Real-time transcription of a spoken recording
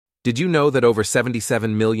Did you know that over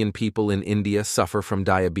 77 million people in India suffer from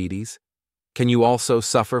diabetes? Can you also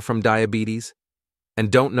suffer from diabetes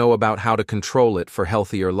and don't know about how to control it for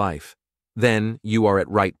healthier life? Then you are at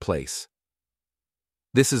right place.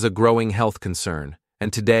 This is a growing health concern,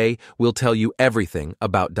 and today we'll tell you everything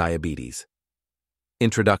about diabetes.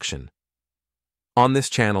 Introduction. On this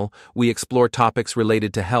channel, we explore topics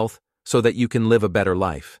related to health so that you can live a better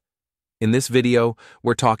life. In this video,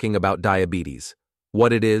 we're talking about diabetes,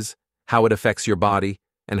 what it is, how it affects your body,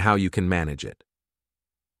 and how you can manage it.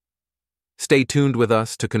 Stay tuned with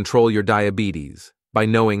us to control your diabetes by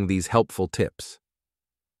knowing these helpful tips.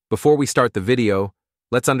 Before we start the video,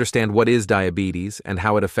 let's understand what is diabetes and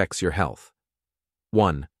how it affects your health.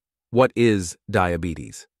 1. What is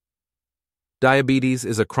diabetes? Diabetes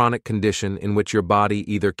is a chronic condition in which your body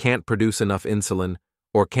either can't produce enough insulin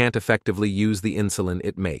or can't effectively use the insulin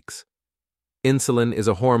it makes. Insulin is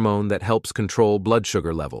a hormone that helps control blood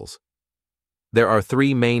sugar levels. There are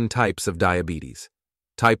 3 main types of diabetes: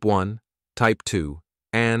 type 1, type 2,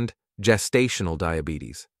 and gestational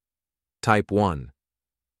diabetes. Type 1.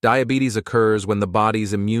 Diabetes occurs when the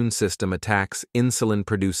body's immune system attacks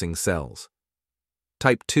insulin-producing cells.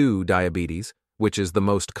 Type 2 diabetes, which is the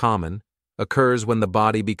most common, occurs when the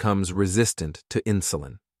body becomes resistant to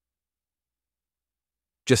insulin.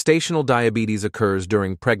 Gestational diabetes occurs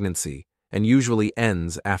during pregnancy and usually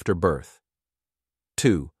ends after birth.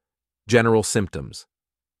 2. General symptoms.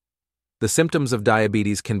 The symptoms of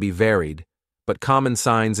diabetes can be varied, but common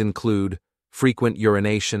signs include frequent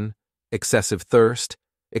urination, excessive thirst,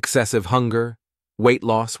 excessive hunger, weight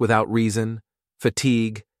loss without reason,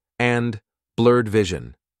 fatigue, and blurred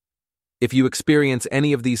vision. If you experience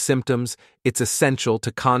any of these symptoms, it's essential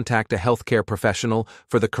to contact a healthcare professional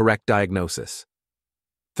for the correct diagnosis.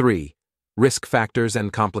 3. Risk factors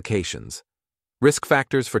and complications. Risk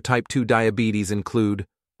factors for type 2 diabetes include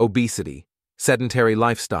obesity, sedentary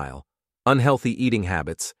lifestyle, unhealthy eating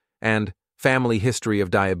habits, and family history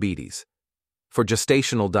of diabetes. For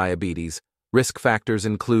gestational diabetes, risk factors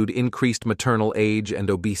include increased maternal age and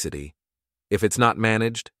obesity. If it's not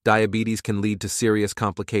managed, diabetes can lead to serious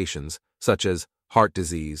complications, such as heart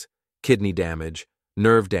disease, kidney damage,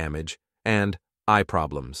 nerve damage, and eye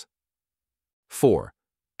problems. 4.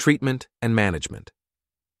 Treatment and management.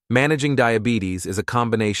 Managing diabetes is a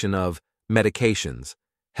combination of medications,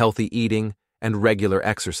 healthy eating, and regular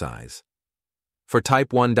exercise. For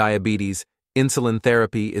type 1 diabetes, insulin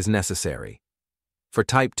therapy is necessary. For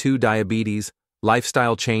type 2 diabetes,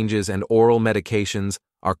 lifestyle changes and oral medications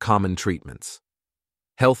are common treatments.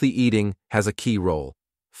 Healthy eating has a key role.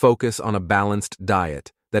 Focus on a balanced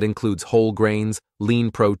diet that includes whole grains, lean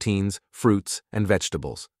proteins, fruits, and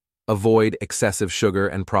vegetables. Avoid excessive sugar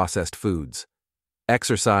and processed foods.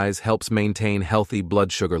 Exercise helps maintain healthy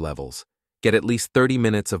blood sugar levels. Get at least 30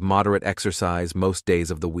 minutes of moderate exercise most days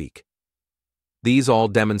of the week. These all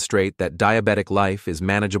demonstrate that diabetic life is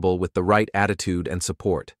manageable with the right attitude and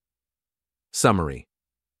support. Summary.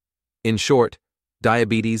 In short,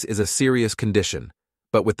 diabetes is a serious condition,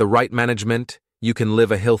 but with the right management, you can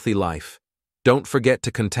live a healthy life. Don't forget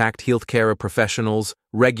to contact healthcare professionals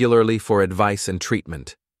regularly for advice and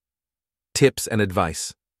treatment. Tips and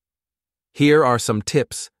advice. Here are some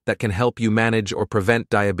tips that can help you manage or prevent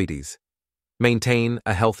diabetes. Maintain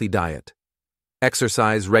a healthy diet.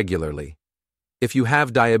 Exercise regularly. If you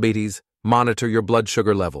have diabetes, monitor your blood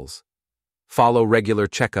sugar levels. Follow regular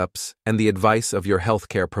checkups and the advice of your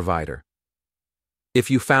healthcare provider. If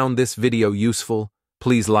you found this video useful,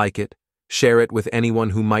 please like it, share it with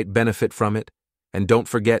anyone who might benefit from it, and don't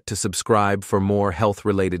forget to subscribe for more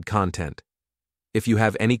health-related content. If you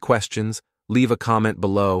have any questions, leave a comment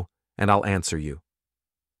below and I'll answer you.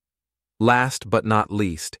 Last but not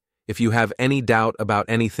least, if you have any doubt about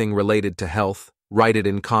anything related to health, write it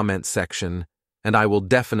in comments section, and I will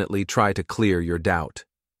definitely try to clear your doubt.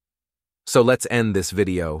 So let's end this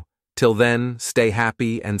video. Till then, stay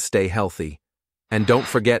happy and stay healthy. And don't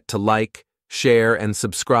forget to like, share, and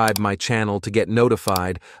subscribe my channel to get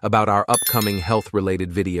notified about our upcoming health-related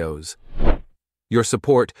videos. Your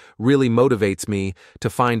support really motivates me to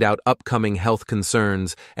find out upcoming health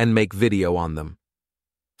concerns and make video on them.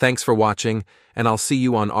 Thanks for watching, and I'll see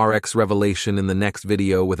you on RxRevelation in the next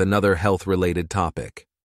video with another health-related topic.